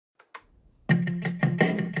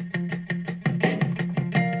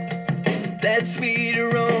that sweet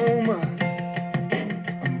aroma,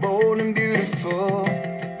 bold and beautiful,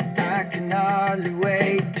 I can hardly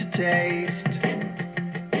wait to taste.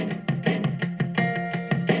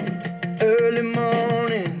 Early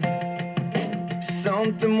morning,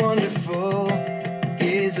 something wonderful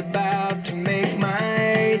is about to make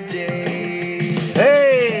my day.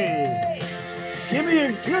 Hey, give me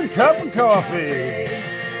a good cup of coffee.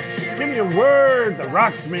 Give me a word that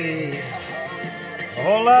rocks me. A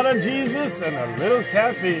whole lot of Jesus and a little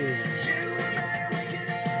caffeine.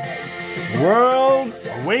 The world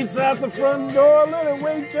waits out the front door. Let it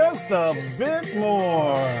wait just a bit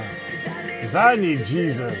more. 'Cause I need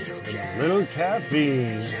Jesus and a little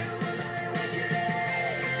caffeine.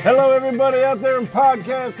 Hello, everybody out there in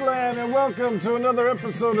podcast land, and welcome to another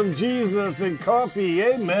episode of Jesus and Coffee.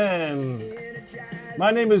 Amen. My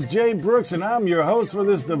name is Jay Brooks, and I'm your host for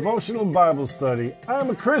this devotional Bible study. I'm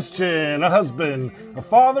a Christian, a husband, a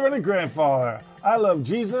father, and a grandfather. I love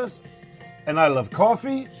Jesus, and I love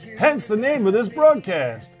coffee, hence the name of this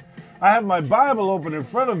broadcast. I have my Bible open in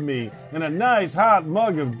front of me and a nice hot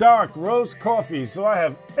mug of dark roast coffee, so I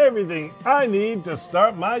have everything I need to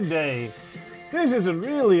start my day. This isn't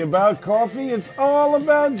really about coffee, it's all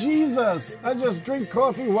about Jesus. I just drink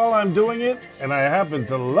coffee while I'm doing it, and I happen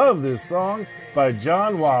to love this song by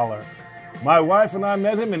John Waller. My wife and I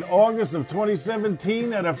met him in August of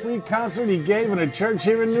 2017 at a free concert he gave in a church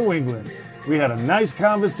here in New England. We had a nice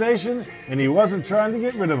conversation, and he wasn't trying to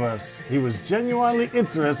get rid of us. He was genuinely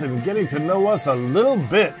interested in getting to know us a little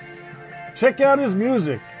bit. Check out his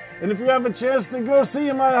music. And if you have a chance to go see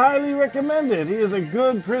him, I highly recommend it. He is a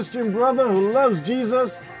good Christian brother who loves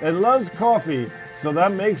Jesus and loves coffee, so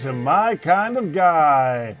that makes him my kind of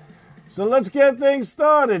guy. So let's get things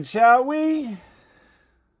started, shall we?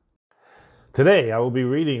 Today I will be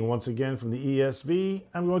reading once again from the ESV.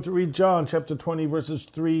 I'm going to read John chapter 20, verses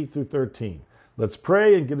 3 through 13. Let's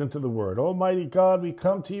pray and get into the Word. Almighty God, we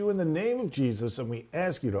come to you in the name of Jesus, and we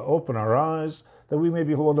ask you to open our eyes that we may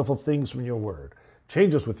behold wonderful things from your Word.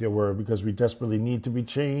 Change us with your word because we desperately need to be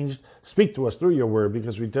changed. Speak to us through your word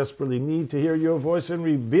because we desperately need to hear your voice, and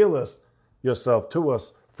reveal yourself to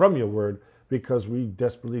us from your word because we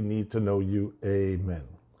desperately need to know you. Amen.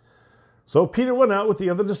 So Peter went out with the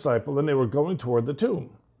other disciple, and they were going toward the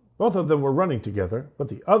tomb. Both of them were running together, but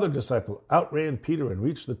the other disciple outran Peter and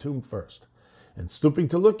reached the tomb first. And stooping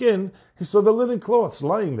to look in, he saw the linen cloths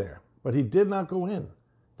lying there, but he did not go in.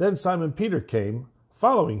 Then Simon Peter came,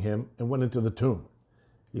 following him, and went into the tomb.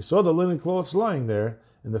 He saw the linen cloths lying there,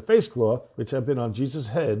 and the face cloth, which had been on Jesus'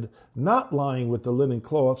 head, not lying with the linen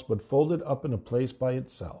cloths, but folded up in a place by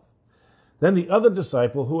itself. Then the other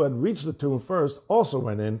disciple, who had reached the tomb first, also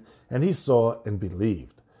went in, and he saw and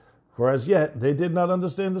believed. For as yet they did not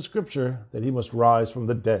understand the scripture, that he must rise from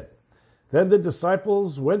the dead. Then the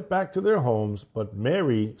disciples went back to their homes, but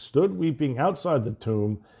Mary stood weeping outside the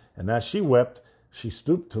tomb, and as she wept, she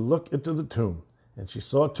stooped to look into the tomb. And she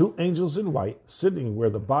saw two angels in white sitting where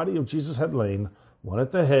the body of Jesus had lain, one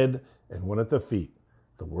at the head and one at the feet.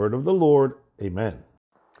 The word of the Lord. Amen.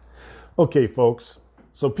 Okay, folks.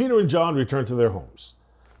 So Peter and John return to their homes.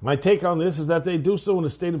 My take on this is that they do so in a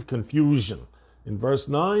state of confusion. In verse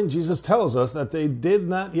 9, Jesus tells us that they did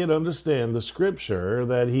not yet understand the scripture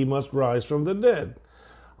that he must rise from the dead.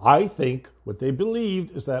 I think what they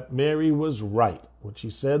believed is that Mary was right when she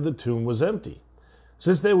said the tomb was empty,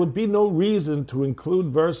 since there would be no reason to include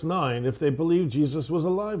verse 9 if they believed Jesus was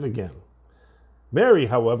alive again. Mary,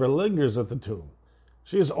 however, lingers at the tomb.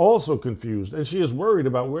 She is also confused, and she is worried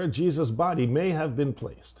about where Jesus' body may have been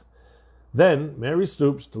placed. Then Mary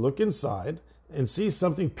stoops to look inside and sees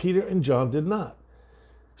something Peter and John did not.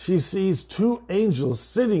 She sees two angels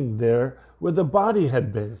sitting there where the body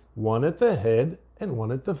had been, one at the head and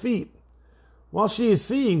one at the feet. While she is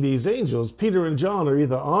seeing these angels, Peter and John are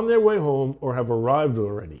either on their way home or have arrived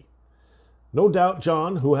already. No doubt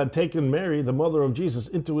John, who had taken Mary, the mother of Jesus,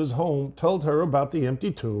 into his home, told her about the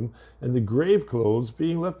empty tomb and the grave clothes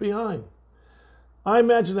being left behind. I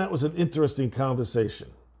imagine that was an interesting conversation.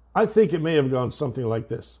 I think it may have gone something like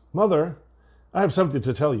this. Mother, I have something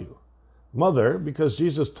to tell you. Mother, because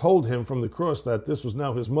Jesus told him from the cross that this was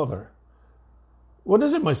now his mother. What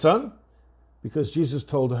is it, my son? Because Jesus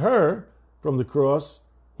told her from the cross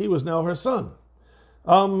he was now her son.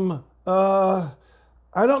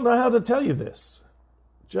 I don't know how to tell you this.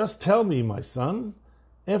 Just tell me, my son.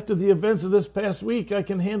 After the events of this past week, I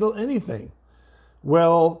can handle anything.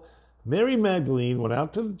 Well, Mary Magdalene went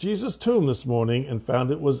out to Jesus' tomb this morning and found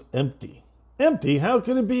it was empty. Empty? How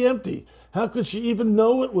could it be empty? How could she even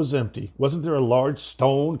know it was empty? Wasn't there a large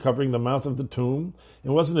stone covering the mouth of the tomb?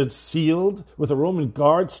 And wasn't it sealed with a Roman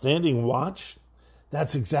guard standing watch?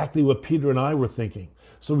 That's exactly what Peter and I were thinking.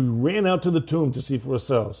 So we ran out to the tomb to see for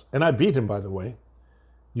ourselves. And I beat him, by the way.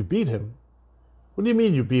 You beat him? What do you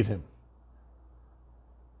mean you beat him?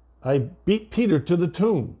 I beat Peter to the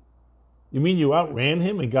tomb. You mean you outran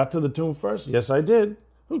him and got to the tomb first? Yes, I did.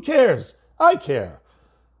 Who cares? I care.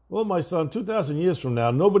 Well, my son, 2,000 years from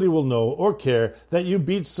now, nobody will know or care that you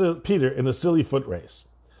beat Peter in a silly foot race.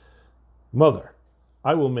 Mother,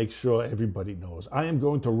 I will make sure everybody knows. I am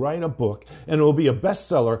going to write a book, and it will be a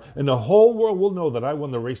bestseller, and the whole world will know that I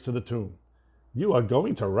won the race to the tomb. You are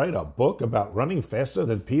going to write a book about running faster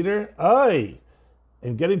than Peter? Aye!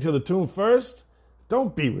 And getting to the tomb first?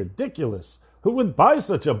 Don't be ridiculous. Who would buy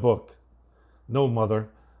such a book? No, Mother.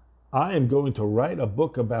 I am going to write a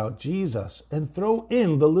book about Jesus and throw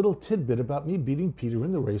in the little tidbit about me beating Peter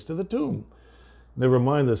in the race to the tomb. Never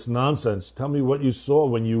mind this nonsense. Tell me what you saw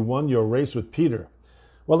when you won your race with Peter.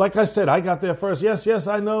 Well, like I said, I got there first. Yes,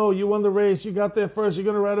 I know. You won the race. You got there first. You're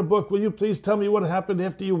going to write a book. Will you please tell me what happened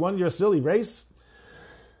after you won your silly race?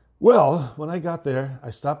 Well, when I got there,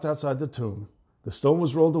 I stopped outside the tomb. The stone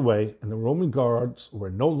was rolled away, and the Roman guards were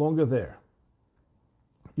no longer there.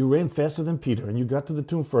 You ran faster than Peter, and you got to the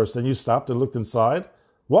tomb first, and you stopped and looked inside?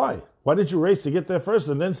 Why? Why did you race to get there first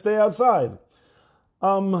and then stay outside?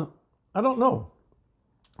 I don't know.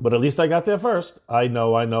 But at least I got there first. I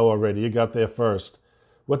know already. You got there first.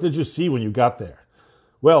 What did you see when you got there?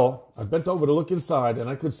 Well, I bent over to look inside, and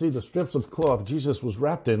I could see the strips of cloth Jesus was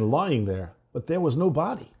wrapped in lying there, but there was no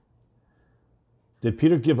body. Did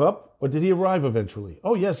Peter give up, or did he arrive eventually?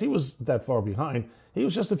 Oh, yes, he was that far behind. He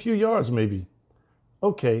was just a few yards, maybe.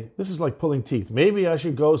 Okay, this is like pulling teeth. Maybe I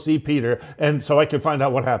should go see Peter, and so I can find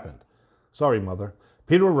out what happened. Sorry, Mother.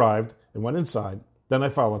 Peter arrived and went inside. Then I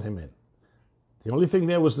followed him in. The only thing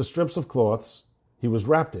there was the strips of cloths he was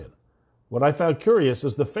wrapped in. What I found curious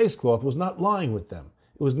is the face cloth was not lying with them.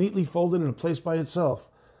 It was neatly folded in a place by itself.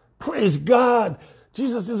 Praise God!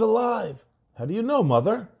 Jesus is alive! How do you know,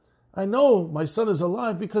 Mother? I know my son is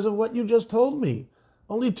alive because of what you just told me.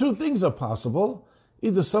 Only two things are possible.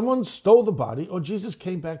 Either someone stole the body or Jesus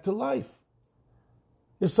came back to life.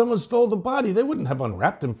 If someone stole the body, they wouldn't have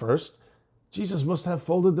unwrapped him first. Jesus must have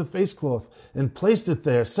folded the face cloth and placed it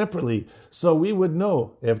there separately so we would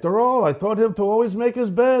know. After all, I taught him to always make his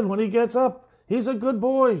bed when he gets up. He's a good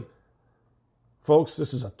boy. Folks,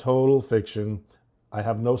 this is a total fiction. I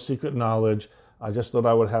have no secret knowledge. I just thought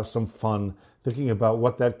I would have some fun thinking about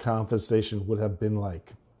what that conversation would have been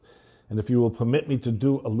like. And if you will permit me to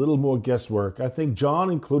do a little more guesswork, I think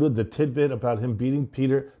John included the tidbit about him beating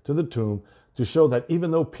Peter to the tomb to show that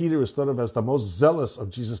even though Peter is thought of as the most zealous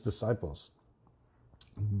of Jesus' disciples,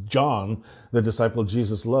 John, the disciple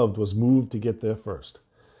Jesus loved, was moved to get there first.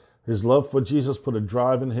 His love for Jesus put a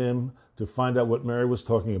drive in him to find out what Mary was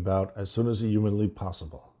talking about as soon as humanly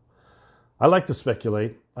possible. I like to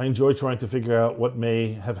speculate. I enjoy trying to figure out what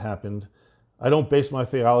may have happened. I don't base my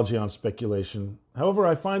theology on speculation. However,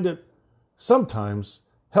 I find it sometimes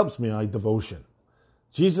helps me in my devotion.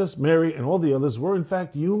 Jesus, Mary, and all the others were in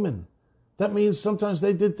fact human. That means sometimes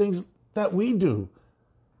they did things that we do.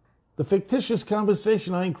 The fictitious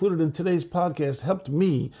conversation I included in today's podcast helped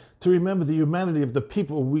me to remember the humanity of the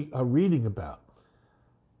people we are reading about.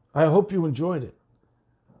 I hope you enjoyed it.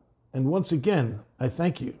 And once again, I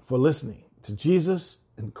thank you for listening to Jesus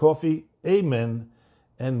and Coffee. Amen.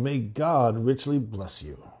 And may God richly bless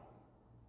you.